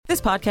This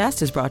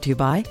podcast is brought to you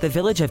by the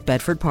Village of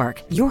Bedford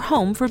Park, your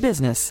home for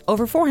business.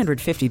 Over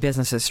 450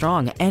 businesses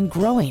strong and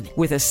growing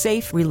with a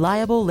safe,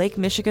 reliable Lake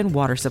Michigan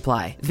water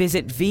supply.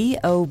 Visit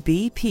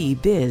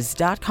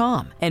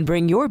VOBPBiz.com and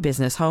bring your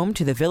business home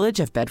to the Village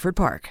of Bedford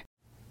Park.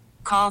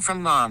 Call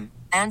from mom.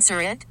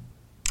 Answer it.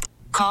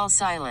 Call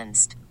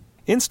silenced.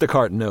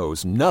 Instacart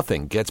knows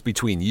nothing gets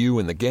between you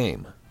and the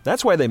game.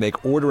 That's why they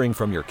make ordering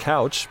from your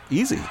couch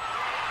easy.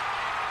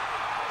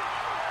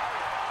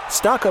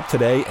 Stock up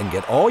today and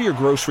get all your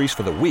groceries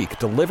for the week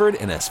delivered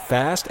in as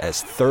fast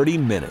as 30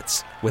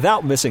 minutes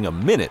without missing a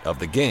minute of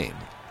the game.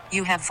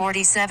 You have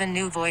 47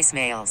 new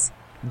voicemails.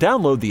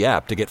 Download the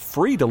app to get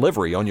free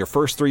delivery on your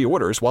first 3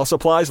 orders while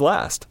supplies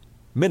last.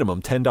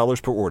 Minimum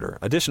 $10 per order.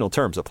 Additional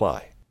terms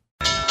apply.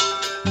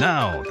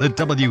 Now, the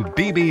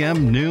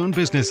WBBM Noon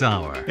Business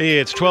Hour.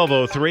 It's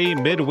 12:03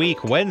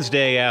 midweek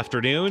Wednesday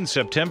afternoon,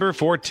 September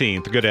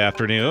 14th. Good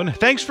afternoon.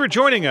 Thanks for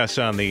joining us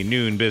on the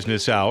Noon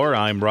Business Hour.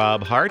 I'm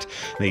Rob Hart.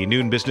 The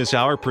Noon Business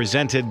Hour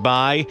presented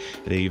by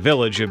the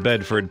Village of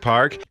Bedford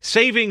Park.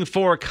 Saving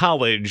for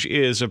college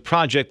is a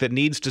project that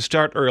needs to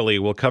start early.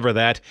 We'll cover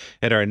that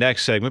in our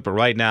next segment. But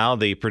right now,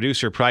 the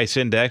Producer Price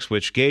Index,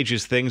 which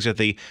gauges things at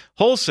the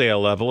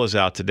wholesale level, is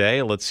out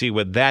today. Let's see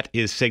what that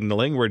is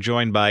signaling. We're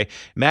joined by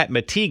Matt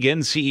Teagan,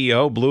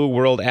 CEO, Blue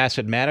World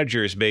Asset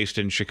Managers based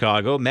in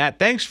Chicago. Matt,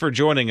 thanks for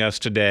joining us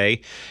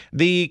today.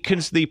 The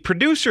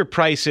Producer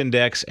Price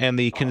Index and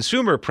the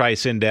Consumer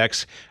Price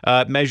Index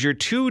measure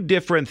two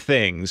different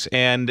things.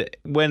 And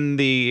when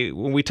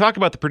we talk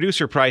about the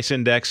Producer Price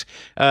Index,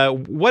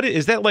 what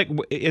is that like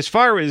as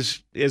far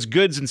as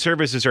goods and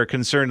services are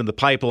concerned in the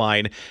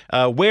pipeline?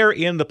 Where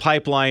in the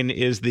pipeline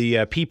is the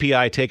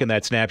PPI taking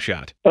that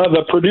snapshot?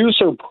 The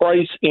Producer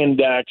Price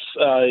Index,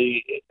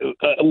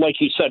 like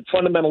you said,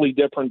 fundamentally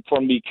different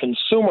from the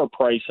Consumer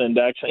Price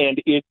Index,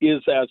 and it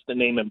is, as the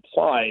name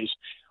implies,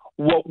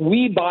 what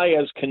we buy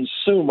as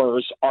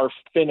consumers are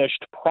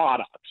finished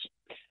products.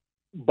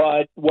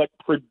 But what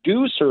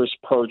producers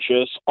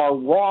purchase are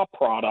raw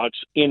products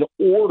in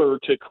order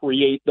to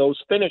create those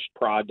finished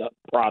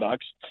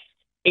products.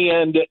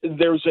 And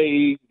there's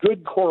a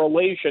good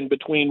correlation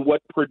between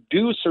what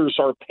producers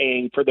are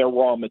paying for their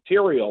raw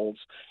materials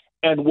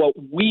and what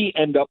we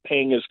end up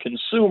paying as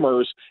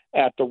consumers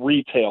at the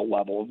retail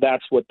level.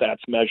 That's what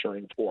that's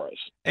measuring for us.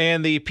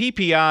 And the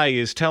PPI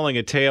is telling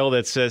a tale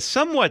that's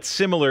somewhat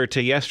similar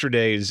to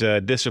yesterday's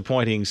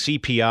disappointing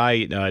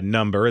CPI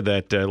number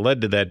that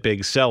led to that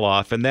big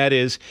sell-off, and that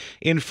is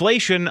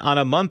inflation on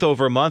a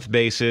month-over-month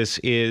basis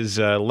is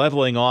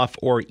leveling off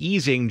or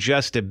easing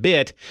just a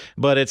bit,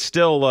 but it's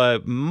still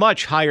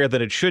much higher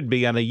than it should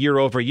be on a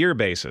year-over-year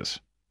basis.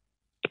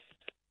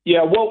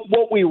 Yeah,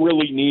 what we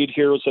really need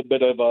here is a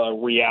bit of a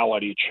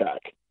reality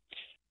check.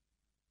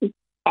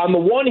 On the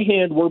one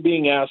hand, we're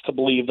being asked to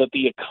believe that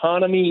the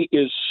economy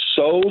is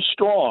so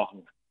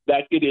strong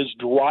that it is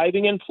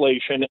driving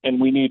inflation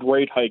and we need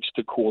rate hikes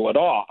to cool it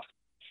off.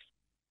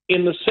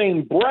 In the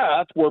same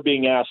breath, we're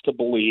being asked to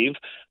believe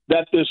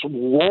that this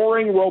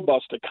roaring,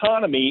 robust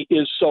economy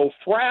is so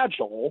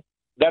fragile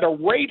that a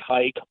rate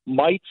hike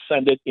might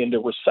send it into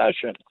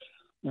recession.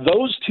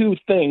 Those two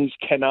things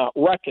cannot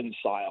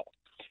reconcile.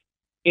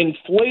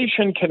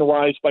 Inflation can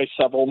rise by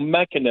several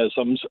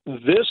mechanisms.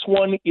 This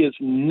one is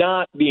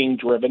not being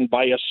driven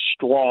by a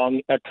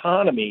strong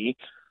economy.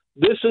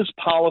 This is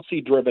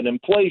policy-driven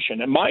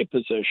inflation. And my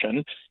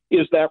position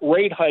is that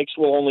rate hikes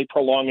will only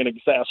prolong and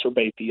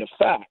exacerbate the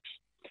effects.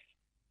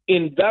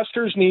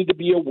 Investors need to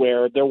be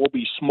aware there will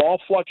be small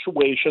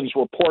fluctuations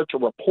report to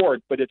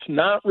report, but it's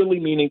not really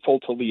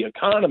meaningful to the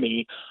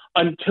economy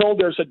until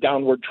there's a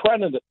downward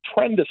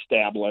trend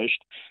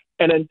established.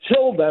 And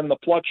until then, the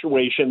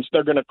fluctuations,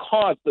 they're going to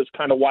cause this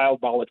kind of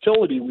wild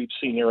volatility we've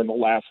seen here in the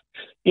last,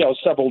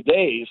 several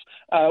days.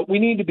 We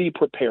need to be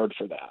prepared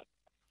for that.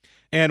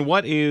 And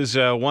what is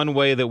one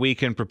way that we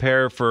can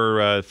prepare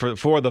for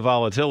the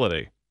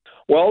volatility?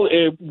 Well,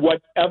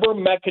 whatever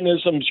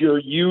mechanisms you're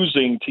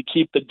using to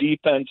keep the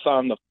defense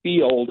on the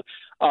field,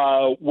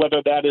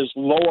 whether that is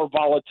lower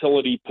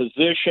volatility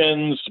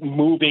positions,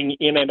 moving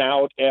in and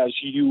out as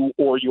you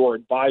or your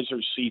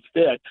advisors see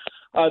fit.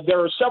 There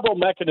are several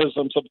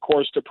mechanisms, of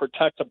course, to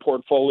protect the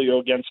portfolio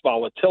against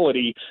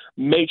volatility.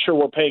 Make sure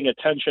we're paying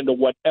attention to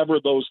whatever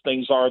those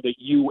things are that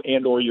you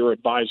and or your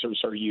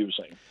advisors are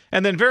using.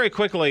 And then very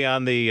quickly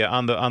on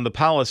the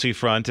policy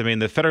front, I mean,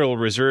 the Federal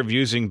Reserve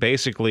using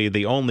basically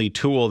the only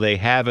tool they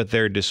have at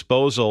their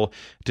disposal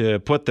to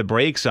put the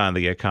brakes on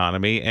the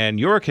economy. And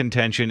your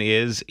contention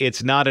is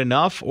it's not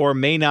enough or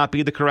may not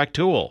be the correct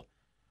tool.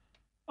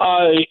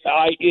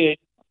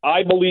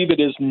 I believe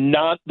it is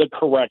not the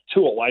correct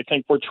tool. I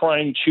think we're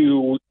trying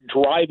to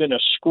drive in a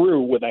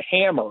screw with a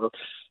hammer.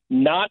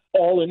 Not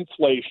all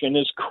inflation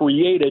is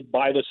created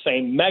by the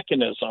same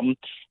mechanism.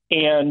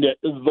 And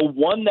the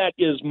one that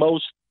is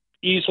most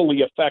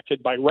easily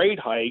affected by rate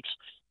hikes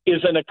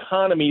is an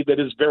economy that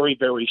is very,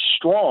 very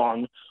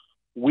strong.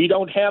 We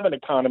don't have an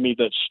economy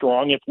that's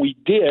strong. If we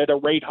did, a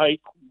rate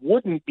hike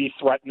wouldn't be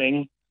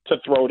threatening to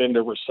throw it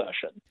into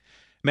recession.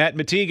 Matt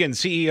Mategan,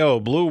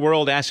 CEO, Blue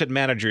World Asset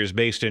Managers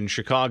based in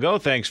Chicago.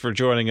 Thanks for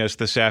joining us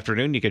this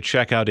afternoon. You can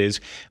check out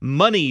his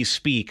Money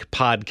Speak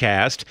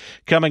podcast.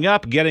 Coming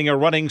up, getting a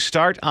running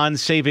start on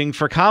saving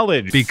for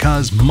college.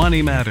 Because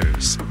money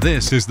matters.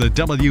 This is the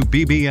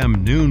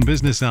WBBM Noon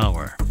Business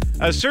Hour.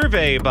 A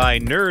survey by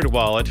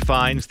NerdWallet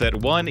finds that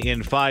 1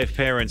 in 5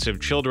 parents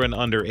of children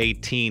under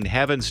 18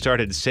 haven't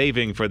started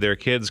saving for their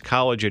kids'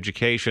 college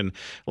education.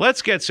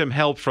 Let's get some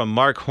help from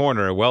Mark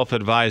Horner, wealth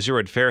advisor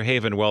at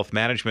Fairhaven Wealth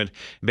Management,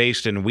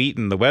 based in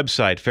Wheaton. The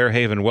website,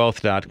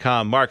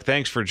 fairhavenwealth.com. Mark,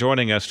 thanks for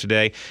joining us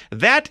today.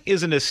 That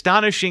is an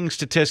astonishing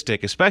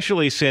statistic,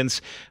 especially since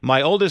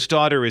my oldest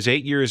daughter is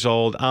 8 years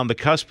old, on the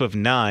cusp of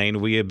 9.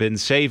 We have been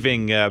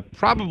saving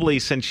probably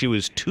since she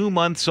was 2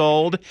 months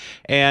old,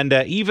 and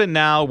even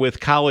now with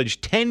college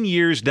 10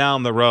 years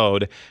down the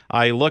road,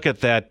 I look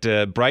at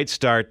that Bright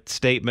Start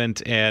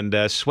statement and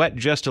sweat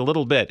just a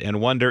little bit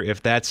and wonder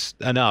if that's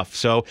enough.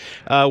 So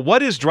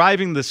what is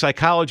driving the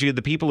psychology of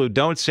the people who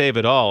don't save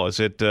at all? Is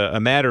it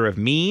a matter of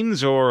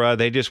means, or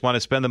they just want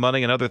to spend the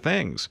money on other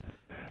things?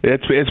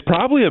 It's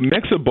probably a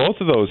mix of both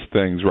of those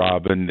things,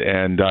 Rob,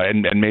 and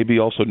maybe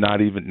also not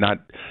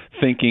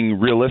thinking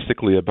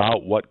realistically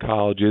about what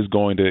college is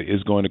going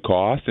to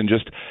cost, and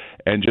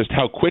just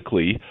how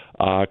quickly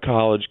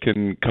college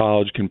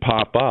can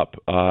pop up.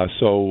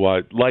 So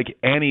like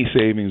any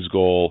savings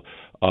goal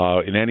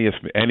in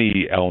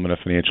any element of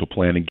financial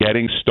planning,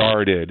 getting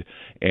started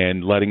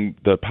and letting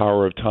the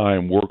power of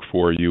time work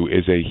for you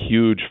is a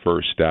huge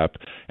first step.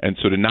 And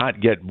so to not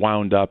get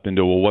wound up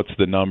into, well, what's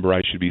the number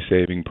I should be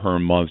saving per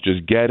month,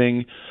 just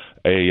getting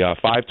a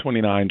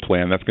 529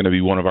 plan, that's going to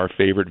be one of our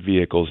favorite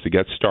vehicles to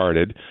get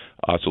started.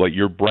 So like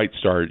your Bright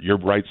Start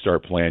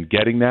plan,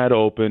 getting that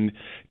open,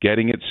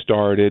 getting it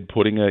started,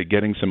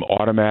 getting some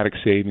automatic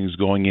savings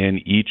going in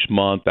each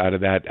month out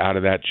of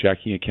that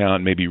checking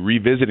account, maybe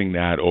revisiting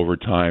that over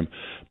time,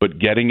 but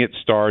getting it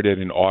started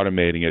and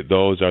automating it,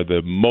 those are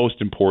the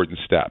most important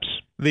steps.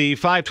 The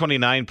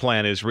 529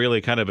 plan is really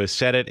kind of a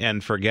set it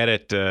and forget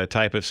it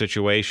type of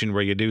situation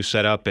where you do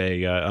set up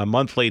a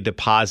monthly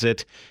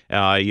deposit.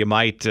 You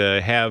might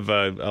have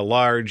a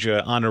large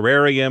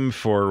honorarium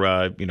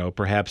for,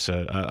 perhaps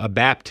a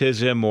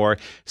baptism or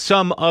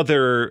some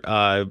other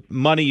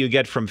money you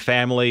get from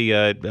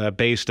family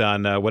based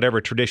on whatever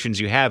traditions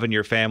you have in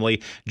your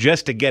family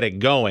just to get it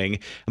going.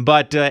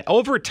 But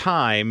over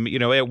time,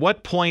 at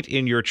what point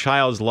in your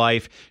child's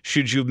life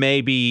should you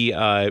maybe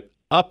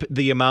up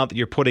the amount that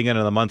you're putting in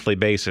on a monthly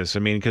basis? I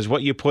mean, because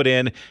what you put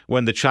in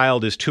when the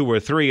child is 2 or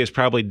 3 is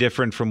probably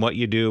different from what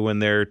you do when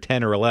they're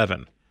 10 or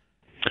 11.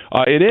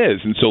 It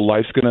is, and so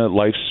life's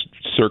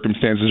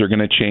circumstances are going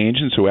to change,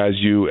 and so as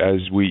you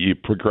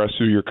progress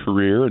through your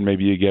career, and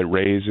maybe you get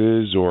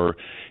raises or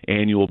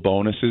annual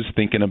bonuses,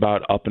 thinking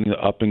about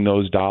upping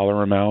those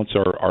dollar amounts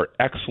are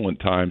excellent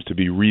times to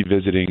be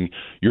revisiting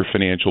your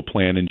financial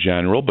plan in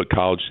general, but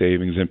college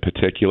savings in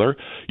particular.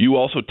 You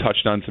also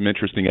touched on some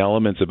interesting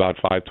elements about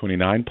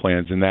 529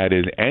 plans, and that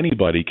is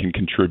anybody can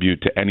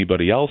contribute to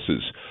anybody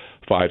else's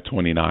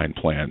 529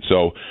 plan.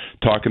 So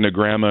talking to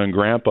grandma and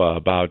grandpa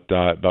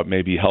about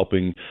maybe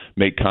helping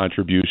make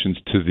contributions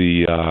to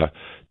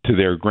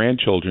their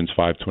grandchildren's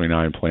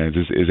 529 plans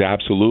is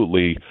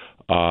absolutely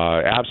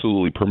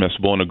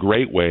permissible and a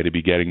great way to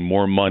be getting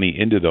more money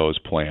into those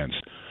plans.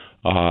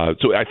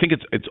 So I think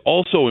it's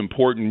also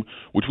important,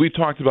 which we've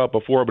talked about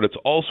before, but it's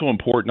also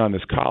important on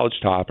this college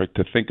topic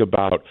to think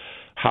about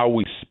how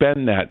we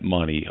spend that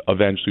money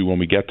eventually when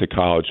we get to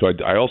college. So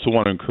I also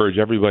want to encourage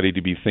everybody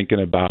to be thinking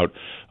about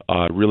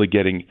really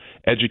getting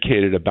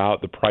educated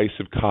about the price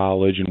of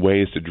college and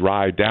ways to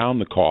drive down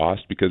the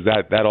cost, because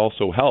that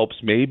also helps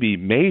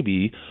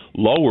maybe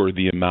lower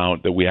the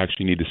amount that we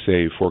actually need to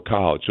save for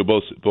college. So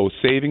both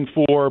saving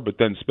for, but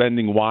then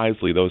spending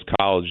wisely those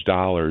college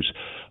dollars.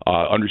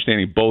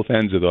 Understanding both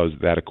ends of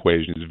that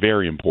equation is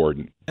very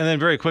important. And then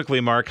very quickly,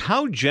 Mark,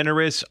 how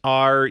generous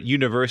are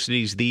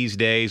universities these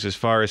days as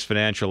far as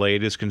financial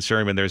aid is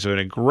concerned? And there's been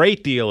a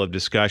great deal of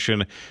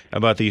discussion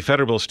about the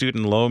federal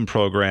student loan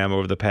program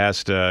over the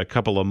past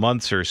couple of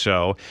months or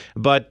so.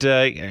 But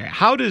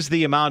how does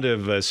the amount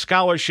of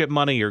scholarship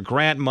money or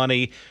grant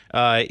money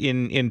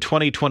in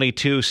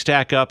 2022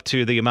 stack up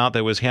to the amount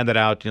that was handed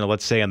out,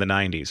 let's say in the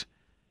 90s?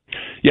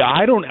 Yeah,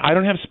 I don't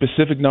have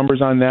specific numbers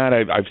on that.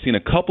 I've seen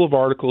a couple of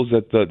articles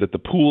that the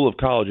pool of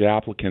college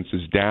applicants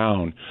is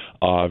down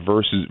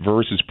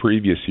versus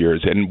previous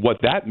years, and what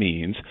that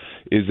means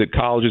is that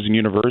colleges and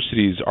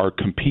universities are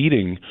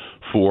competing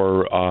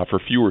for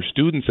fewer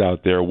students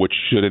out there, which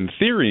should, in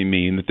theory,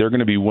 mean that they're going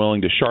to be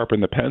willing to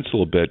sharpen the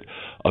pencil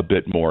a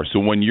bit more. So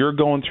when you're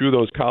going through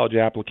those college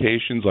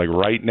applications, like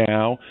right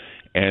now,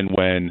 and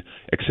when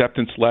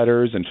acceptance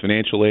letters and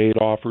financial aid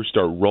offers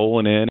start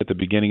rolling in at the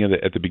beginning of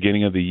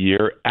the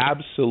year,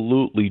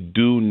 absolutely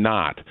do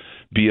not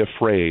be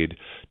afraid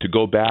to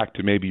go back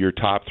to maybe your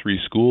top 3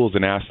 schools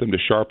and ask them to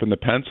sharpen the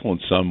pencil in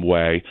some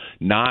way,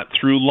 not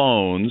through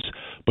loans,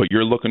 but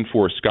you're looking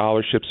for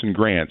scholarships and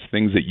grants,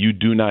 things that you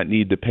do not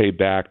need to pay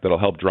back that'll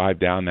help drive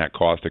down that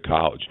cost of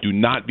college. Do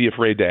not be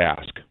afraid to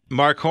ask.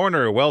 Mark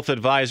Horner, wealth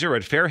advisor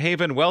at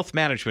Fairhaven Wealth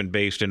Management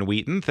based in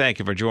Wheaton. Thank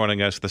you for joining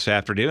us this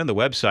afternoon. The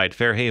website,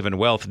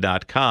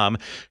 fairhavenwealth.com.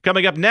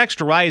 Coming up next,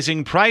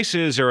 rising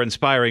prices are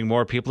inspiring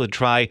more people to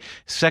try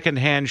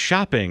secondhand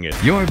shopping.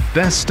 Your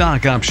best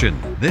stock option.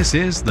 This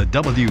is the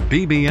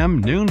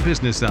WBBM Noon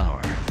Business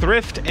Hour.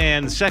 Thrift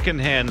and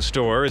secondhand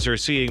stores are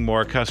seeing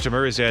more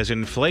customers as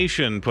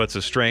inflation puts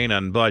a strain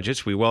on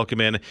budgets. We welcome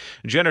in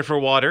Jennifer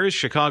Waters,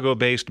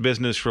 Chicago-based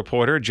business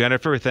reporter.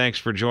 Jennifer, thanks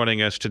for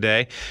joining us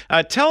today.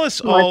 Tell us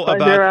all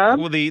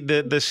about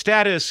the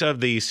status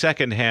of the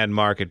secondhand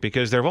market,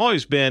 because there have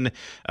always been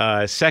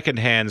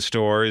secondhand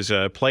stores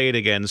played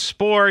against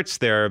sports.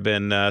 There have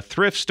been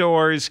thrift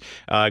stores.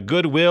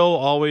 Goodwill,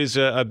 always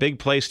a big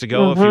place to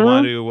go if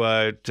you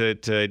want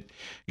to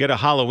get a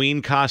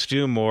Halloween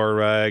costume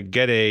or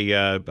get a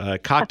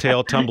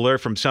cocktail tumbler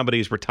from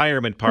somebody's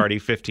retirement party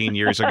 15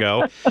 years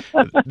ago.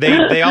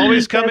 They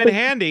always come in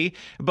handy,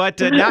 but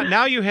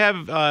now you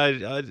have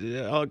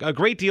a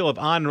great deal of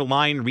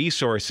online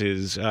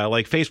resources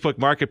like Facebook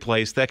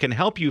Marketplace that can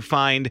help you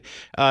find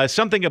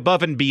something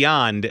above and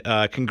beyond.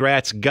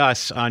 Congrats,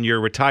 Gus, on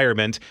your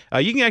retirement.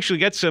 You can actually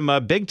get some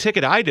big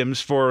ticket items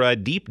for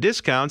deep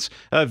discounts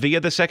via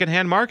the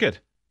secondhand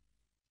market.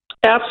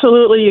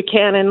 Absolutely, you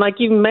can. And like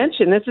you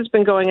mentioned, this has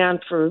been going on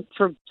for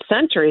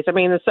centuries. I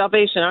mean, the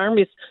Salvation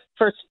Army's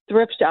first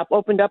thrift shop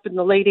opened up in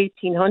the late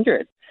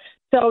 1800s.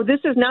 So this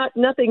is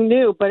nothing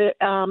new, but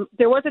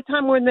there was a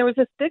time when there was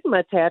a stigma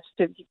attached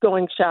to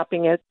going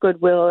shopping at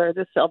Goodwill or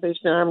the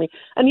Salvation Army,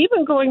 and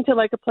even going to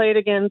like a Play It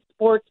Again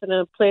Sports and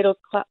a Plato's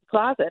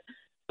Closet.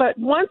 But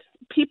once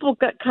people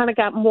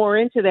got more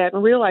into that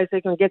and realized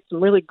they can get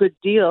some really good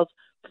deals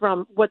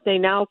from what they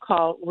now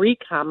call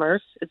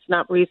re-commerce. It's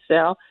not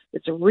resale,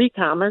 it's a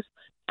re-commerce.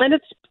 And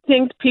it's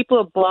things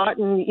people have bought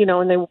and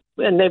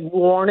they've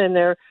worn, and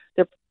they're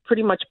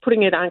pretty much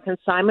putting it on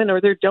consignment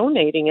or they're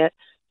donating it.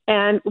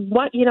 And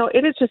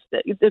it is just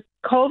the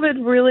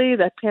COVID really,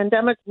 the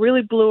pandemic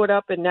really blew it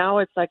up, and now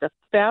it's like a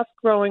fast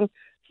growing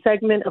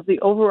segment of the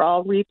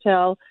overall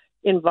retail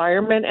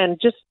environment. And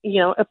just,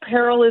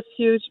 apparel is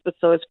huge, but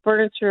so is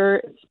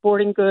furniture,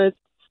 sporting goods.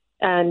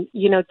 And,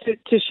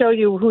 to show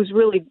you who's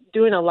really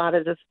doing a lot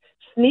of this,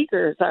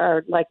 sneakers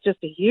are like just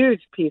a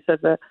huge piece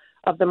of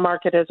the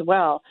market as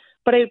well.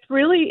 But it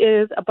really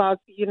is about,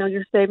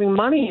 you're saving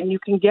money, and you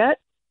can get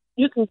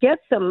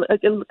some,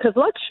 because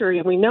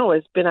luxury, we know,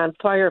 has been on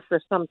fire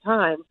for some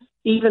time,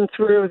 even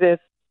through this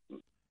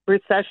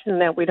recession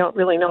that we don't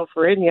really know if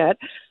we're in yet.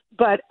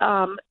 But,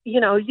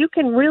 you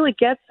can really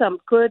get some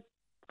good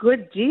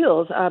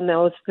deals on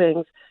those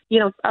things.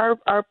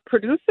 Our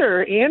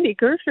producer, Andy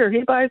Gersher,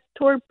 he buys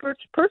Tory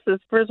Burch purses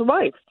for his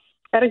wife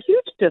at a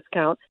huge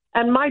discount.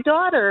 And my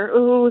daughter,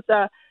 who's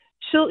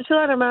she'll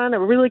have them on a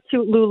really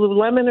cute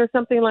Lululemon or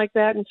something like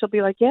that, and she'll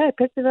be like, yeah, I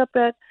picked it up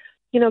at,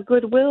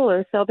 Goodwill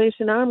or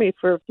Salvation Army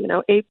for,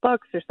 $8 or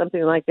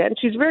something like that. And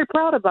she's very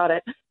proud about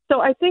it.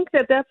 So I think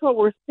that that's what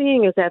we're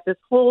seeing, is that this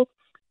whole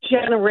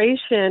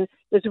generation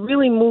is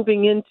really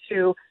moving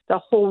into the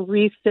whole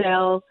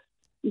resale,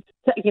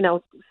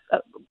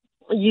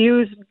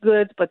 used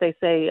goods, but they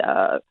say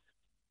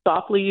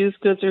softly used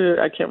goods,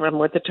 or I can't remember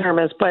what the term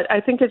is. But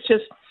I think it's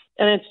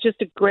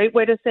just a great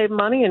way to save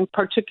money, and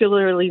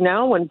particularly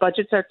now when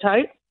budgets are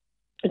tight,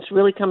 it's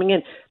really coming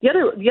in.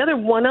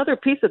 One other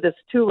piece of this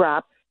too,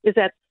 Rob, is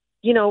that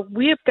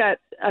we have got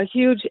a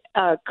huge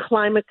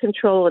climate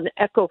control and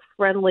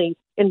eco-friendly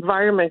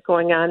environment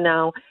going on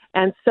now,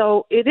 and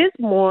so it is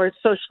more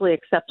socially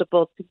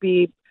acceptable to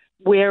be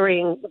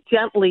wearing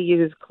gently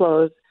used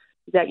clothes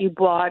that you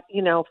bought,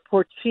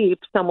 for cheap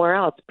somewhere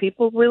else.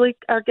 People really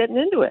are getting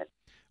into it.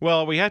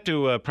 Well, we have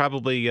to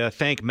probably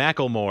thank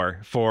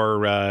Macklemore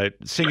for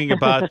singing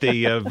about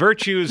the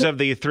virtues of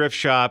the thrift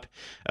shop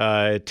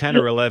 10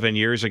 or 11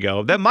 years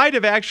ago. That might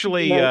have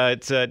actually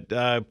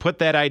put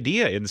that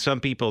idea in some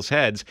people's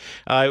heads.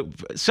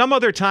 Some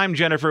other time,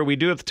 Jennifer, we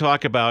do have to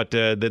talk about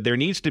that there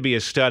needs to be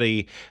a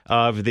study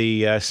of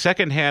the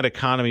secondhand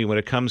economy when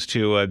it comes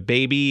to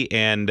baby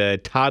and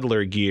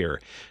toddler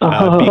gear.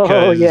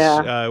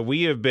 Because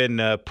we have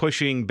been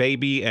pushing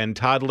baby and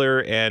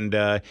toddler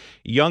and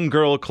young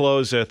girl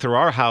clothes through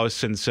our house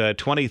since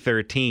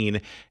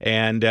 2013,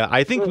 and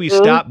I think we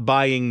stopped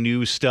buying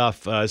new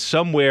stuff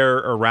somewhere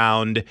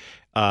around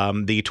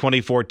the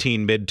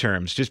 2014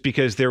 midterms, just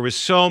because there was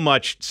so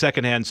much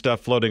secondhand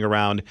stuff floating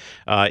around.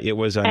 It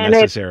was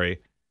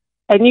unnecessary.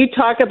 And you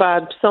talk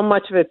about so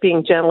much of it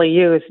being gently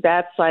used.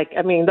 That's like,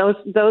 those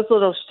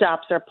little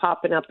shops are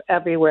popping up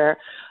everywhere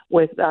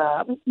with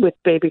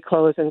baby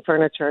clothes and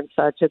furniture and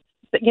such. It's,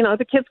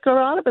 the kids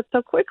grow out of it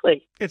so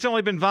quickly. It's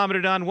only been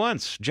vomited on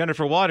once.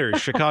 Jennifer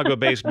Waters,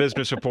 Chicago-based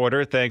business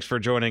reporter, thanks for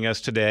joining us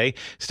today.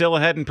 Still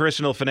ahead in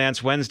Personal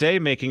Finance Wednesday,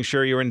 making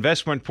sure your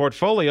investment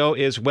portfolio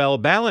is well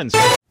balanced.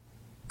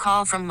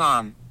 Call from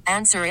mom.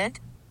 Answer it.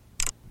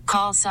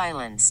 Call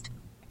silenced.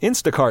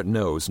 Instacart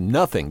knows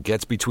nothing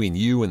gets between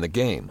you and the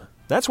game.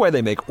 That's why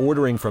they make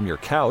ordering from your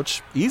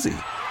couch easy.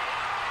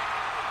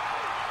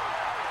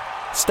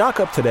 Stock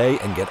up today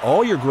and get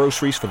all your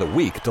groceries for the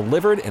week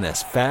delivered in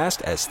as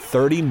fast as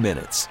 30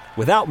 minutes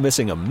without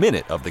missing a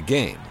minute of the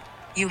game.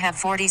 You have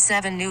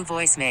 47 new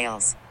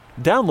voicemails.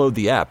 Download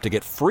the app to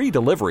get free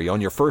delivery on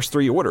your first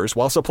 3 orders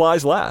while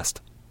supplies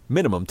last.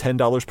 Minimum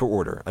 $10 per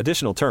order.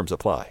 Additional terms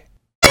apply.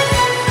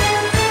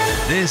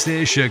 This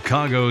is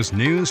Chicago's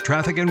news,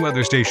 traffic, and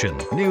weather station,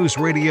 News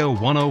Radio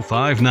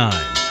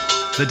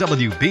 105.9. The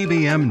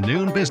WBBM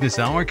Noon Business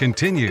Hour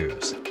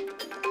continues.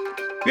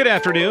 Good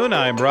afternoon.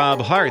 I'm Rob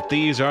Hart.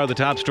 These are the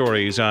top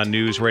stories on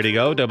News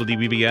Radio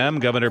WBBM.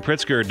 Governor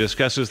Pritzker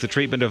discusses the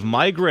treatment of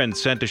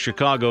migrants sent to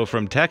Chicago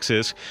from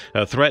Texas.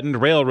 A threatened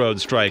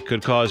railroad strike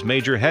could cause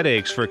major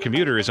headaches for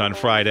commuters on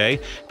Friday.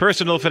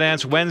 Personal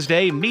Finance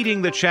Wednesday,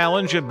 meeting the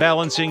challenge of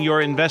balancing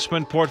your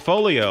investment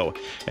portfolio.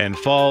 And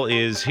fall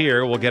is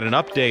here. We'll get an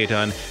update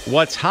on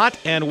what's hot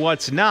and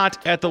what's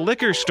not at the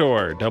liquor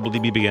store.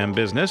 WBBM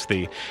Business.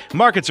 The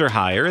markets are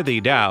higher.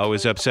 The Dow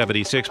is up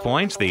 76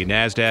 points. The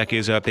NASDAQ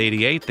is up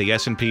 88. The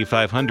S&P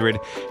 500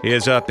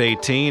 is up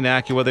 18.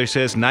 AccuWeather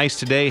says nice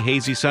today,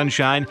 hazy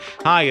sunshine,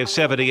 high of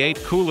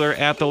 78, cooler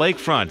at the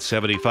lakefront,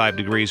 75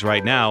 degrees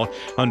right now,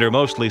 under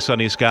mostly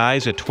sunny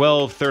skies at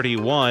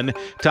 12:31.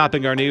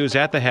 Topping our news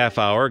at the half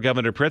hour,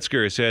 Governor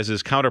Pritzker says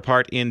his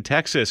counterpart in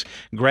Texas,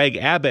 Greg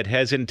Abbott,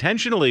 has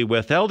intentionally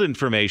withheld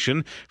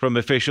information from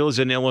officials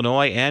in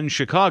Illinois and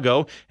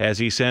Chicago as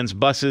he sends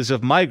buses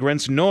of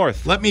migrants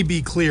north. Let me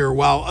be clear,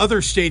 while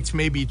other states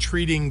may be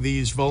treating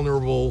these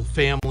vulnerable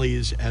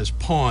families as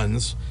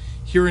pawns,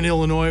 here in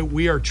Illinois,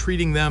 we are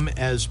treating them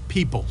as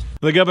people.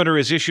 The governor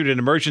has issued an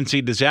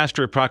emergency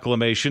disaster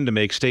proclamation to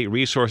make state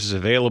resources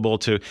available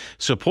to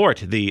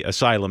support the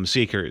asylum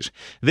seekers.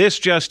 This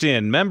just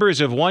in, members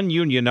of one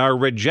union are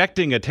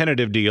rejecting a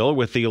tentative deal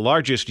with the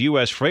largest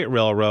U.S. freight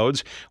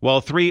railroads,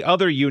 while 3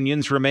 other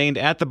unions remained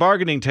at the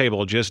bargaining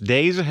table just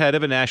days ahead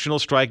of a national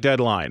strike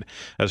deadline.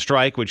 A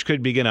strike, which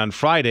could begin on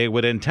Friday,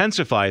 would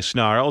intensify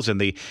snarls in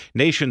the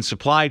nation's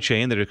supply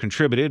chain that have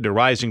contributed to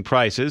rising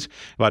prices.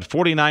 About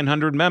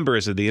 4,900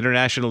 members of the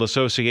International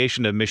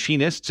Association of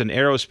Machinists and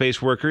Aerospace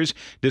Workers,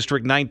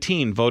 District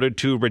 19, voted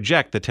to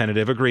reject the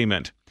tentative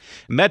agreement.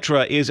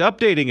 Metra is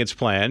updating its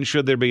plan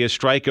should there be a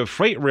strike of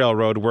freight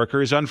railroad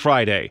workers on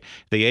Friday.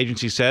 The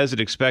agency says it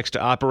expects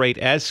to operate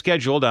as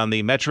scheduled on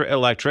the Metra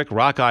Electric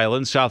Rock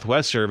Island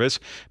Southwest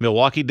Service,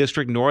 Milwaukee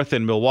District North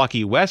and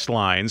Milwaukee West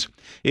lines.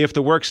 If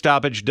the work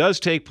stoppage does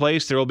take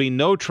place, there will be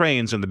no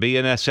trains on the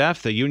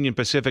BNSF, the Union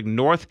Pacific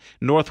North,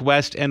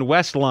 Northwest, and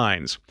West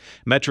lines.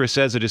 Metra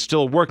says it is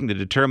still working to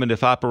determine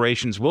if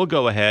operations will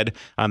go ahead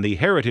on the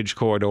Heritage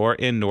Corridor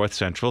in North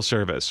Central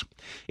Service.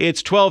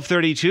 It's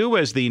 12:32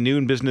 as the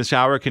Noon Business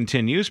Hour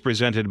continues,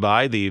 presented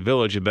by the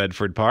Village of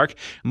Bedford Park.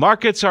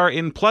 Markets are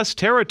in plus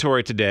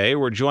territory today.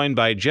 We're joined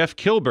by Jeff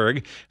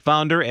Kilberg,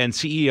 founder and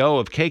CEO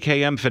of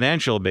KKM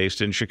Financial,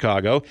 based in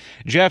Chicago.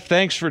 Jeff,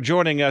 thanks for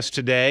joining us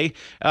today.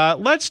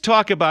 Let's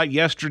talk about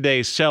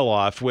yesterday's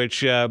sell-off,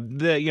 which,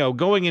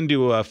 going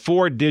into a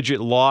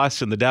 4-digit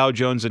loss in the Dow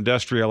Jones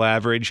Industrial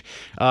Average.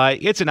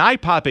 It's an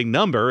eye-popping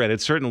number, and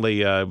it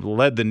certainly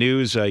led the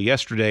news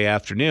yesterday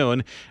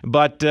afternoon.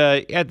 But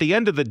at the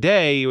end of the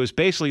day, it was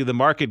basically the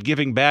market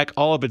giving back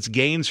all of its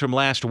gains from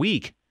last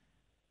week.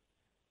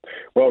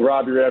 Well,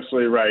 Rob, you're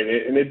absolutely right.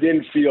 And it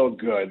didn't feel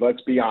good.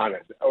 Let's be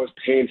honest. It was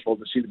painful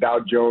to see the Dow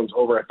Jones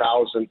over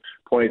 1,000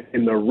 points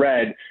in the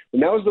red.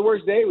 And that was the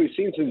worst day we've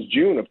seen since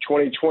June of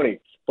 2020.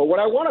 But what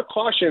I want to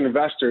caution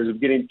investors of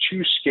getting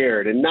too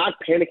scared and not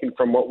panicking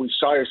from what we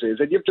saw yesterday is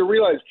that you have to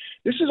realize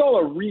this is all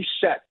a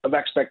reset of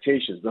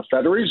expectations. The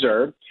Federal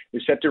Reserve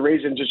is set to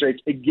raise interest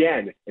rates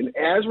again. And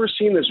as we're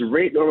seeing this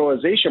rate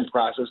normalization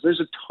process, there's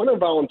a ton of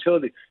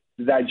volatility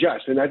to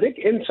digest. And I think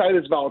inside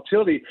this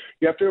volatility,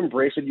 you have to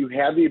embrace that you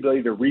have the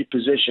ability to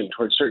reposition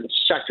towards certain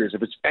sectors,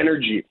 if it's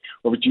energy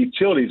or if it's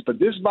utilities. But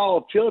this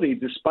volatility,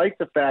 despite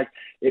the fact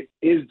it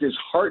is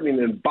disheartening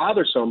and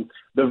bothersome,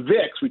 the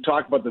VIX, we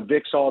talk about the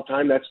VIX all the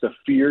time. That's the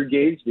fear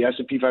gauge, the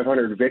S&P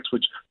 500 VIX,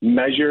 which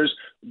measures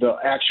the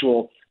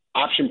actual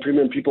option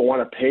premium people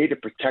want to pay to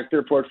protect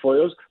their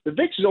portfolios. The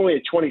VIX is only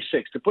at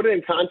 26. To put it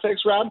in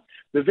context, Rob,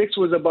 the VIX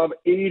was above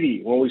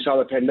 80 when we saw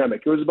the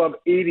pandemic. It was above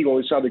 80 when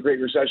we saw the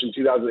Great Recession in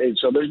 2008.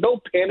 So there's no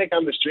panic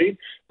on the street,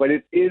 but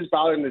it is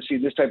bothering to see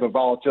this type of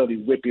volatility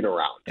whipping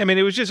around. I mean,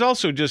 it was just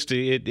also just,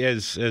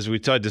 as we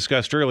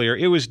discussed earlier,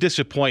 it was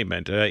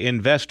disappointment.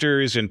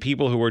 Investors and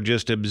people who were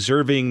just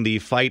observing the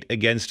fight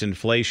against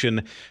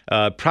inflation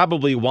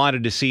probably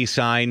wanted to see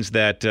signs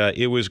that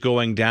it was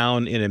going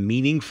down in a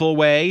meaningful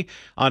way.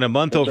 On a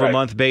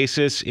month-over-month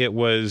basis, it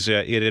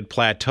had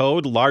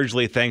plateaued,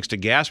 largely thanks to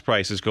gas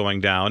prices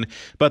going down.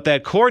 But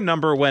that core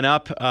number went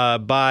up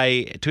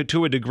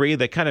to a degree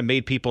that kind of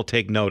made people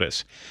take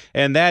notice.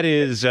 And that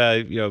is,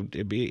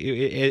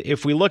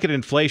 if we look at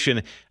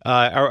inflation,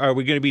 are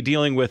we going to be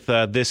dealing with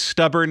this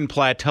stubborn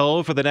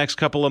plateau for the next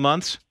couple of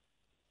months?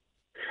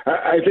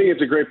 I think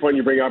it's a great point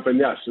you bring up, and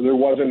yes, there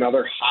was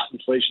another hot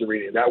inflation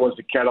reading. That was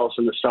the catalyst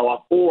in the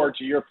sell-off. Or,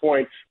 to your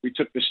point, we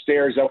took the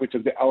stairs up, we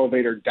took the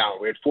elevator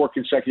down. We had 4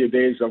 consecutive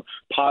days of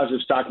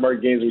positive stock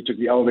market gains, and we took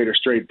the elevator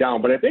straight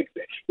down. But I think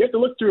you have to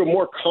look through a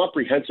more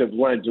comprehensive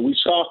lens. And we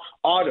saw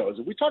autos.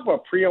 If we talk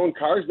about pre-owned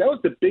cars, that was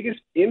the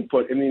biggest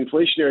input in the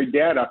inflationary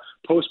data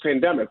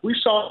post-pandemic. We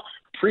saw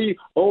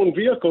pre-owned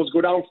vehicles go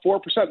down 4%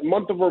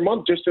 month over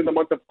month just in the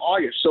month of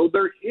August. So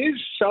there is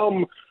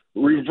some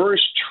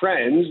reverse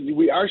trends.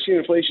 We are seeing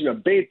inflation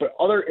abate, but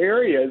other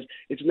areas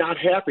it's not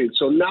happening.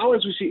 So now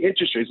as we see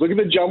interest rates, look at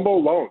the jumbo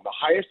loan. The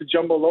highest the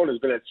jumbo loan has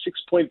been at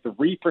 6.3%.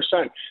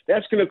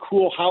 That's going to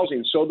cool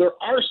housing. So there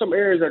are some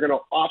areas that are going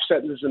to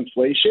offset this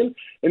inflation.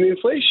 And the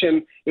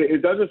inflation,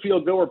 it doesn't feel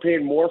good. We're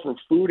paying more for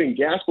food and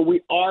gas, but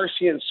we are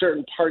seeing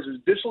certain parts, as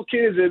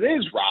dislocated as it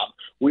is, Rob,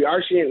 we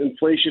are seeing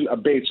inflation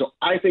abate. So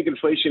I think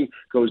inflation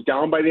goes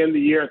down by the end of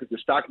the year. I think the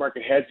stock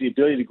market has the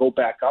ability to go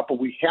back up, but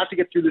we have to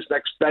get through this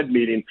next Fed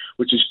meeting,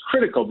 which is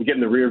critical to get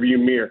in the rearview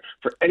mirror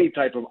for any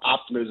type of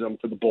optimism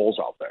for the bulls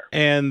out there.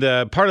 And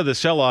part of the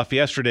sell-off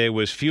yesterday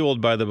was fueled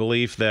by the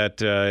belief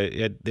that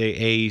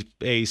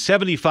a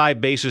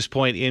 75 basis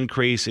point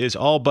increase is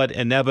all but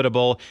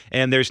inevitable,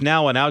 and there's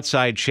now an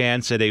outside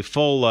chance at a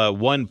full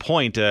 1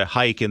 point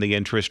hike in the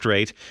interest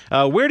rate.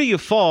 Where do you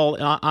fall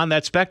on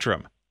that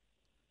spectrum?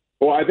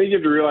 Well, I think you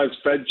have to realize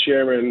Fed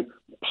Chairman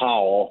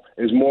Powell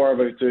is more of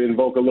to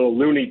invoke a little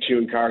Looney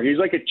Tune car. He's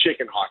like a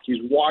chicken hawk.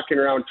 He's walking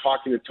around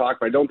talking the talk,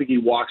 but I don't think he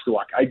walks the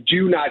walk. I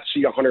do not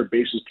see 100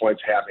 basis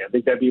points happening. I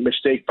think that'd be a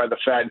mistake by the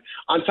Fed,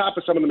 on top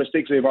of some of the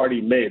mistakes they've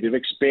already made. They've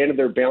expanded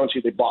their balance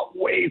sheet. They bought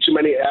way too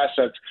many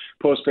assets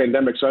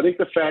post-pandemic. So I think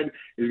the Fed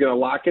is going to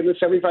lock in the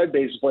 75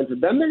 basis points,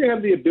 and then they're going to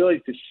have the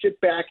ability to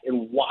sit back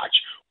and watch.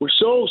 We're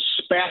so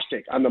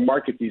spastic on the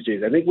market these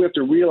days. I think we have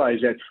to realize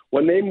that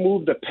when they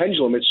move the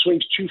pendulum, it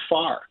swings too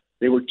far.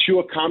 They were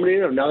too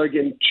accommodative, and now they're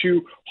getting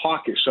too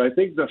hawkish. So I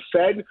think the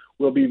Fed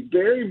will be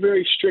very,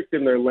 very strict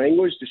in their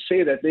language to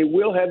say that they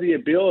will have the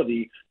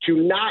ability to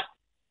not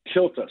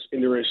tilt us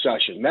into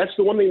recession. That's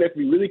the one thing they have to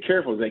be really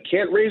careful. They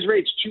can't raise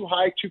rates too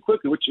high too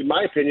quickly, which in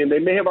my opinion, they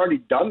may have already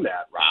done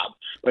that, Rob.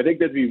 But I think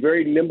they have to be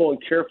very nimble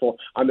and careful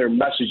on their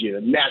messaging,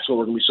 and that's what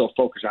we're going to be so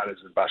focused on as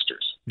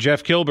investors.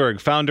 Jeff Kilberg,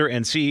 founder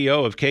and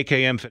CEO of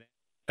KKM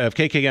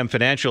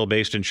Financial,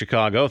 based in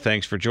Chicago.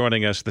 Thanks for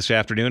joining us this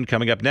afternoon.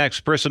 Coming up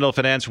next, Personal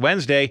Finance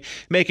Wednesday,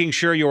 making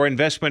sure your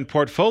investment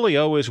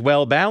portfolio is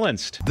well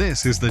balanced.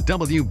 This is the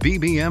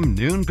WBBM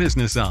Noon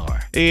Business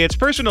Hour. It's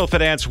Personal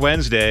Finance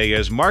Wednesday.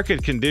 As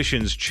market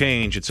conditions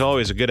change, it's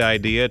always a good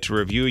idea to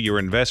review your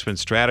investment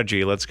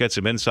strategy. Let's get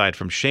some insight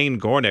from Shane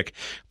Gornick,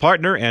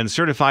 partner and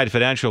certified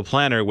financial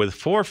planner with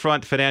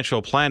Forefront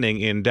Financial Planning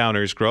in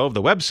Downers Grove.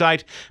 The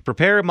website,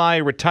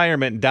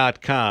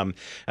 preparemyretirement.com.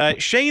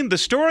 Shane, the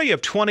story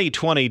of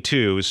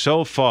 2022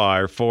 so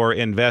far for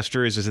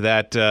investors is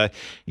that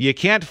you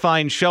can't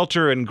find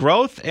shelter in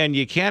growth and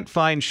you can't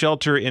find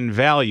shelter in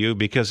value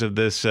because of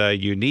this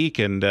unique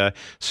and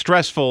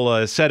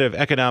stressful set of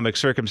economic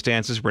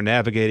circumstances we're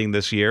navigating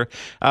this year.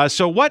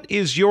 So what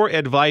is your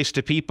advice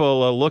to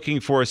people looking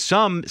for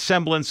some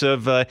semblance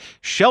of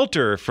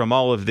shelter from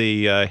all of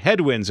the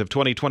headwinds of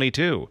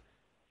 2022?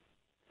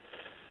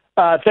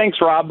 Thanks,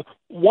 Rob.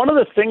 One of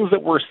the things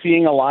that we're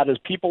seeing a lot is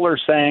people are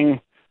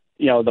saying,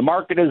 you know, the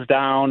market is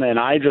down and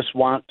I just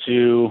want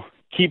to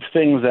keep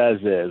things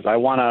as is. I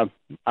want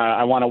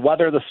to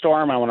weather the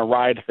storm. I want to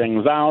ride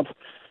things out.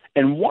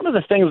 And one of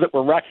the things that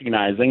we're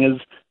recognizing is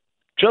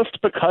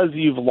just because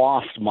you've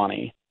lost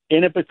money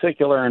in a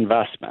particular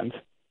investment,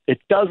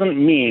 it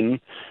doesn't mean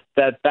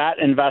that that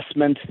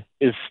investment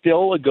is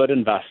still a good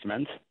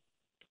investment,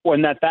 or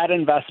that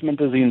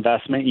investment is the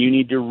investment you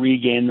need to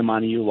regain the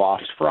money you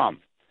lost from.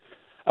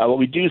 What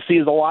we do see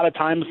is a lot of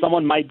times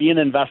someone might be in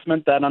an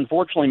investment that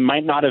unfortunately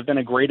might not have been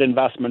a great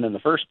investment in the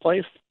first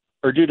place,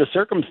 or due to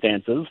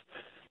circumstances,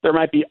 there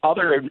might be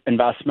other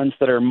investments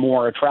that are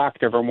more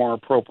attractive or more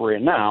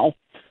appropriate now.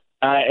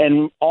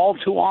 And all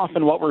too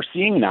often what we're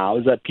seeing now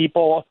is that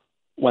people,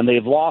 when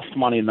they've lost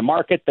money in the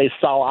market, they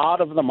sell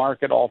out of the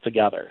market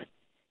altogether.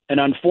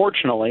 And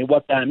unfortunately,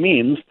 what that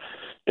means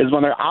is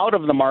when they're out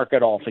of the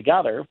market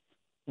altogether,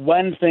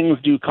 when things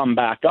do come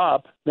back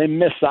up, they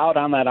miss out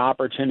on that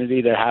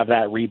opportunity to have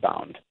that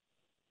rebound.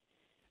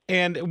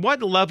 And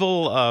what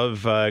level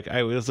of,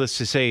 let's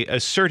just say,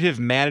 assertive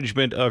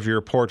management of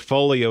your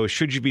portfolio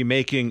should you be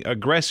making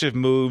aggressive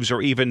moves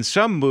or even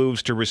some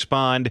moves to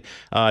respond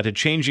to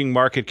changing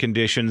market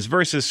conditions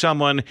versus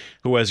someone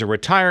who has a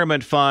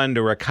retirement fund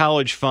or a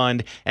college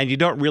fund and you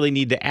don't really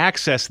need to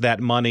access that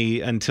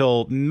money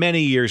until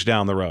many years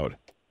down the road?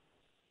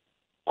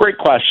 Great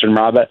question,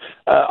 Rob.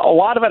 A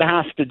lot of it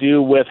has to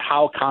do with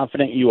how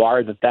confident you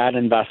are that that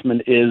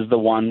investment is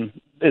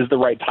the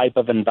right type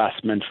of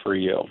investment for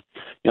you.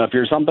 You know, if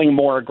you're something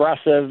more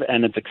aggressive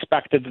and it's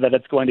expected that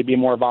it's going to be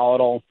more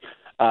volatile,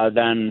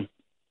 then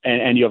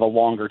you have a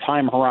longer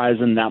time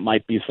horizon, that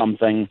might be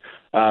something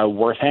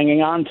worth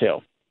hanging on to.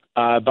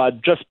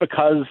 But just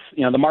because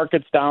the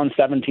market's down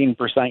 17%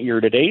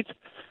 year to date,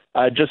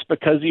 Just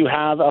because you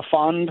have a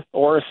fund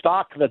or a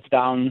stock that's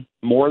down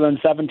more than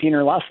 17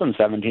 or less than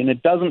 17,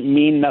 it doesn't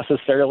mean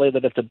necessarily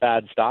that it's a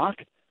bad stock.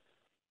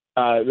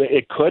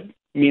 It could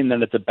mean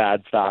that it's a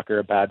bad stock or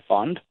a bad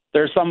fund.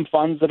 There's some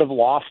funds that have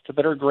lost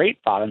that are great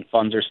funds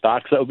or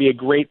stocks that would be a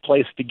great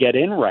place to get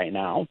in right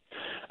now.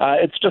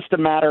 It's just a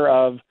matter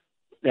of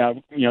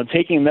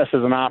taking this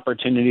as an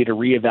opportunity to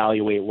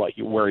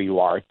reevaluate where you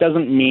are. It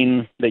doesn't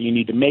mean that you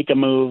need to make a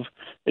move.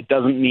 It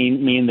doesn't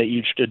mean that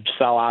you should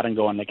sell out and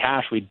go into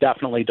cash. We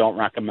definitely don't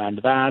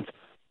recommend that.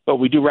 What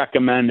we do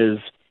recommend is,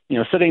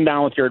 sitting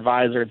down with your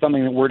advisor. It's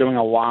something that we're doing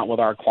a lot with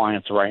our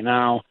clients right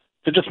now,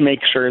 to just make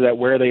sure that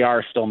where they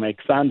are still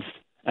makes sense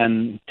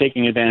and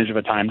taking advantage of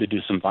a time to do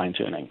some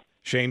fine-tuning.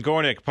 Shane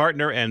Gornick,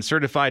 partner and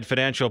certified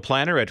financial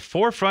planner at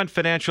Forefront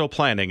Financial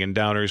Planning in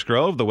Downers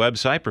Grove. The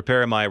website,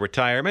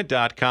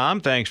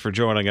 preparemyretirement.com. Thanks for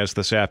joining us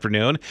this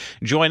afternoon.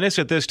 Join us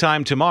at this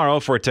time tomorrow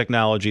for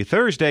Technology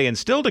Thursday, and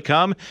still to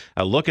come,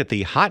 a look at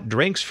the hot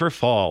drinks for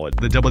fall.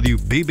 The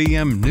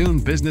WBBM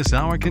Noon Business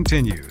Hour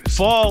continues.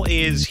 Fall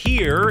is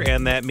here,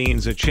 and that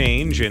means a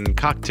change in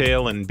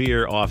cocktail and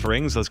beer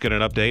offerings. Let's get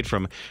an update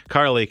from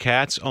Carly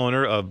Katz,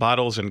 owner of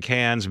Bottles and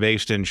Cans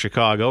based in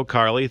Chicago.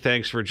 Carly,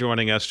 thanks for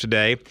joining us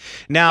today.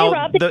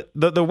 Now,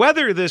 the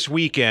weather this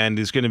weekend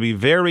is going to be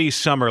very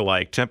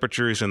summer-like.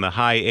 Temperatures in the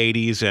high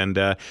 80s,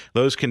 and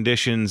those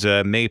conditions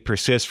may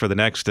persist for the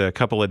next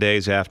couple of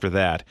days after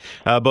that.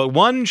 But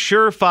one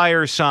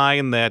surefire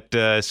sign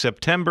that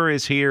September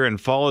is here and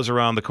fall is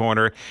around the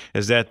corner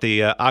is that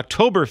the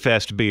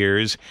Oktoberfest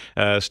beers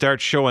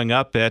start showing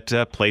up at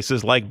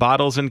places like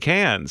Bottles and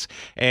Cans.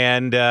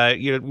 And,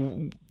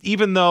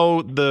 even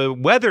though the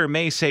weather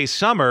may say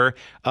summer,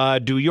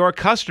 do your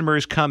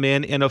customers come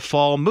in a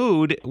fall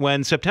mood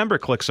when September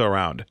clicks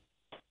around?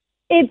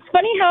 It's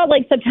funny how,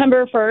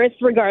 September 1st,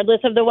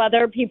 regardless of the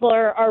weather, people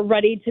are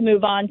ready to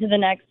move on to the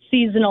next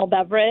seasonal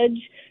beverage.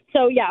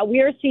 So, yeah, we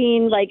are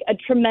seeing, a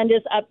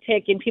tremendous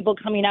uptick in people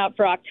coming out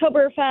for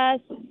Oktoberfest.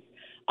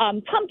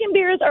 Pumpkin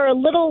beers are a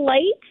little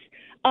light,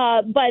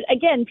 but,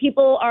 again,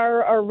 people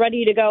are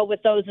ready to go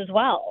with those as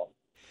well.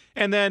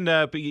 And then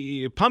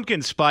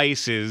pumpkin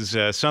spice is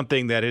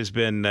something that has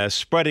been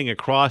spreading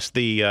across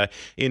the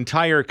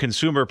entire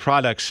consumer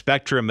product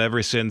spectrum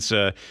ever since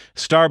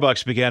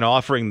Starbucks began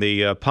offering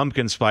the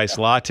pumpkin spice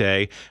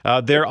latte.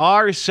 There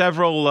are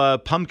several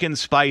pumpkin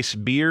spice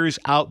beers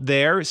out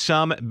there,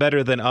 some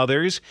better than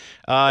others.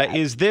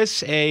 Is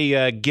this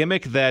a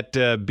gimmick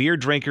that beer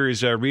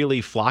drinkers really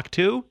flock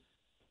to?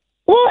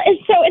 Well,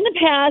 so in the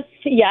past,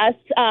 yes,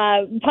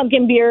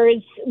 pumpkin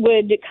beers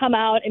would come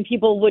out and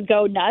people would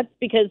go nuts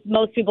because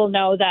most people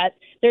know that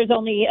there's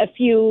only a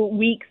few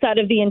weeks out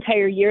of the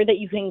entire year that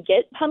you can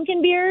get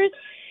pumpkin beers.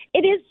 It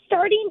is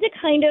starting to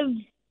kind of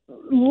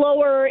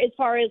lower as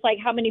far as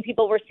how many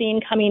people we're seeing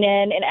coming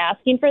in and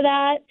asking for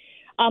that.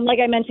 Like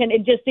I mentioned,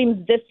 it just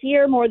seems this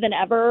year more than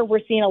ever,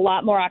 we're seeing a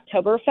lot more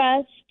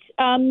Oktoberfest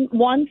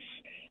once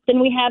than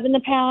we have in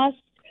the past.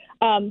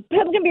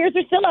 Pumpkin beers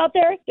are still out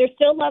there. They're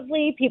still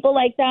lovely. People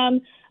like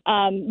them.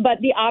 But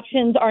the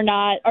options are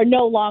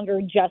no longer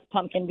just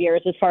pumpkin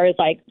beers as far as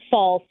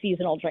fall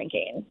seasonal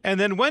drinking. And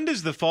then when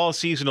does the fall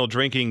seasonal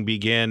drinking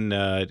begin,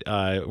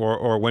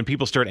 or when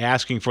people start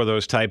asking for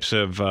those types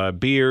of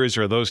beers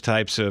or those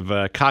types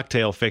of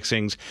cocktail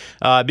fixings?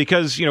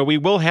 Because, we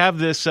will have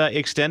this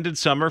extended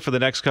summer for the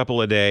next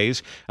couple of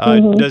days.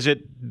 Does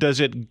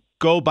it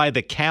go by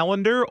the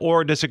calendar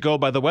or does it go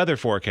by the weather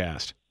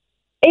forecast?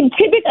 It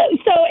could be,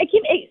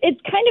 it's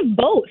kind of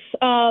both.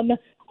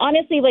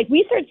 Honestly,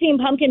 we start seeing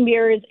pumpkin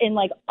beers in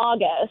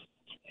August,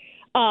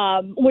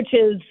 which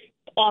is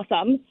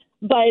awesome.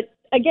 But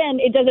again,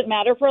 it doesn't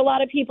matter for a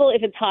lot of people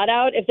if it's hot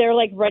out. If they're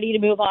ready to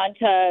move on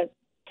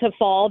to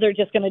fall, they're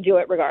just going to do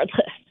it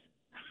regardless.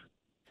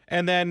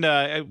 And then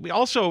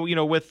also,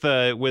 with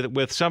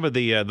some of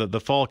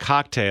the fall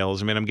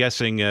cocktails, I'm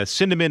guessing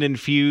cinnamon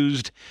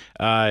infused,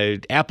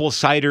 apple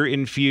cider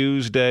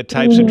infused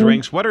types of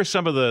drinks. What are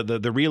some of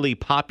the really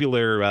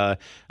popular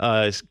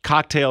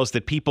cocktails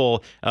that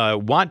people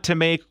want to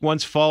make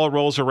once fall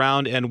rolls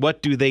around, and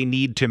what do they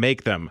need to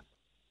make them?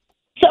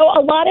 So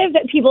a lot of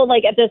people,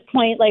 at this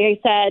point, like I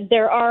said,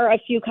 there are a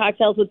few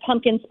cocktails with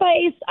pumpkin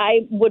spice.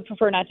 I would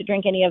prefer not to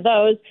drink any of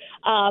those.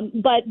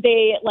 But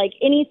they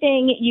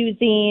anything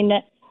using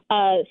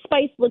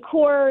spiced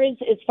liqueurs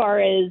as far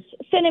as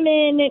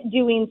cinnamon,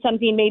 doing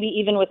something maybe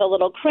even with a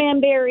little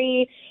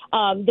cranberry.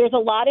 There's a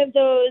lot of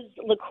those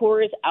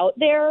liqueurs out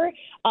there.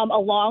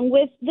 Along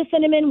with the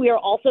cinnamon, we are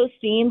also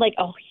seeing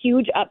a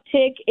huge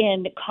uptick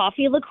in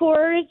coffee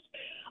liqueurs.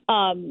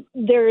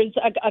 There's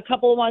a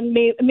couple of ones,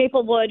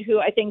 Maplewood,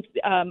 who I think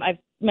I've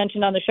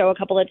mentioned on the show a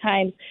couple of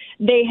times.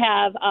 They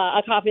have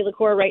a coffee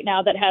liqueur right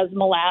now that has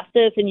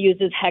molasses and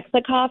uses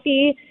Hexa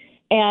coffee,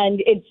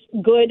 and it's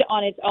good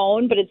on its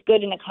own, but it's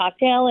good in a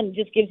cocktail, and it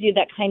just gives you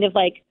that kind of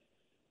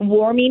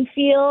warming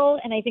feel.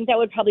 And I think that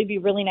would probably be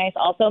really nice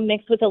also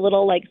mixed with a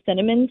little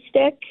cinnamon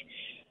stick,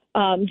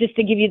 just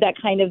to give you that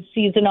kind of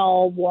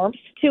seasonal warmth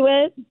to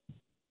it.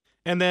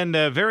 And then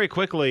very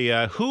quickly,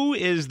 who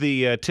is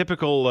the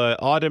typical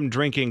autumn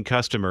drinking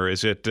customer?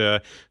 Is it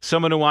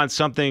someone who wants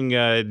something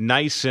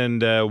nice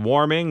and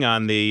warming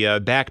on the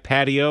back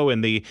patio in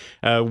the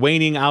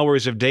waning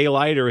hours of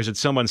daylight, or is it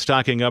someone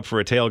stocking up for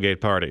a tailgate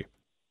party?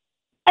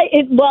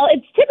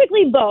 It's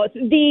typically both.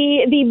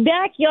 The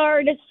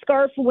backyard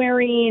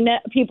scarf-wearing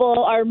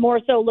people are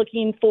more so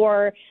looking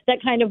for that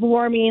kind of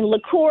warming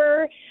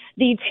liqueur.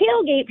 The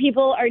tailgate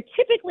people are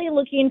typically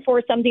looking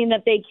for something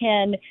that they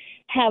can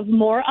have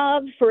more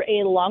of for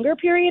a longer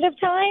period of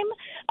time.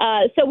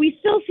 So we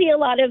still see a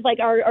lot of like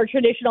our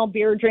traditional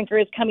beer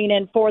drinkers coming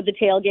in for the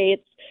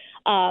tailgates.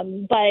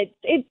 But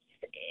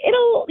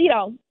it'll,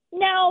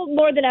 now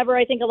more than ever,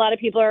 I think a lot of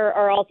people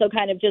are also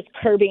kind of just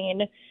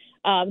curbing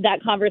that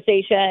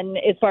conversation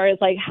as far as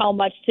like how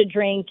much to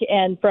drink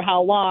and for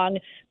how long.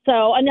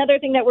 So another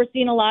thing that we're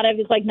seeing a lot of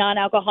is like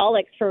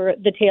non-alcoholics for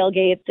the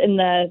tailgates and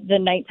the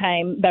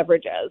nighttime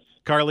beverages.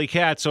 Carly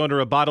Katz, owner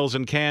of Bottles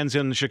and Cans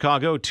in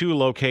Chicago, 2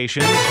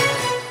 locations.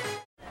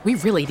 We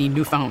really need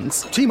new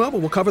phones. T-Mobile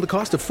will cover the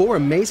cost of 4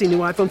 amazing new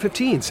iPhone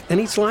 15s, and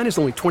each line is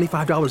only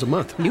 $25 a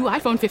month. New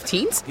iPhone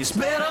 15s? It's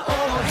better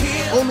over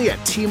here. Only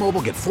at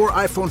T-Mobile, get 4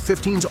 iPhone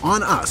 15s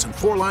on us and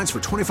 4 lines for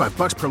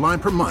 $25 per line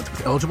per month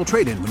with eligible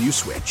trade-in when you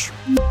switch.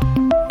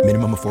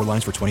 Minimum of 4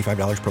 lines for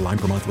 $25 per line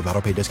per month with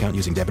autopay discount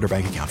using debit or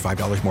bank account.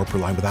 $5 more per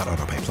line without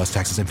autopay, plus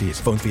taxes and fees.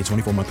 Phone fee at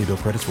 24 monthly bill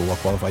credits for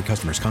well-qualified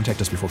customers. Contact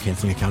us before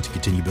canceling account to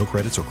continue bill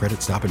credits or credit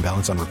stop and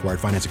balance on required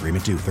finance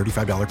agreement due.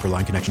 $35 per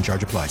line connection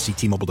charge applies. See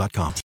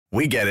T-Mobile.com.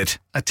 We get it.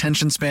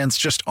 Attention spans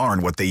just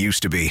aren't what they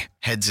used to be.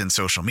 Heads in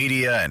social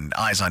media and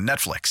eyes on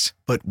Netflix.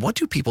 But what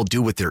do people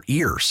do with their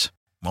ears?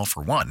 Well,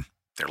 for one,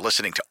 they're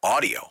listening to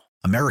audio.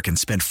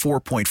 Americans spend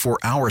 4.4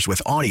 hours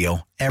with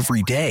audio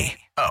every day.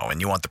 Oh,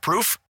 and you want the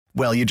proof?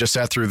 Well, you just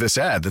sat through this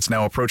ad that's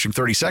now approaching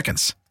 30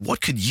 seconds.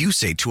 What could you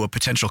say to a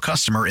potential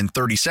customer in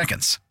 30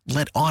 seconds?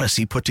 Let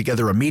Odyssey put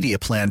together a media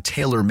plan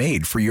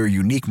tailor-made for your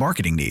unique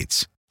marketing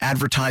needs.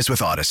 Advertise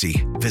with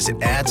Odyssey.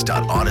 Visit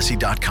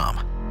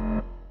ads.odyssey.com.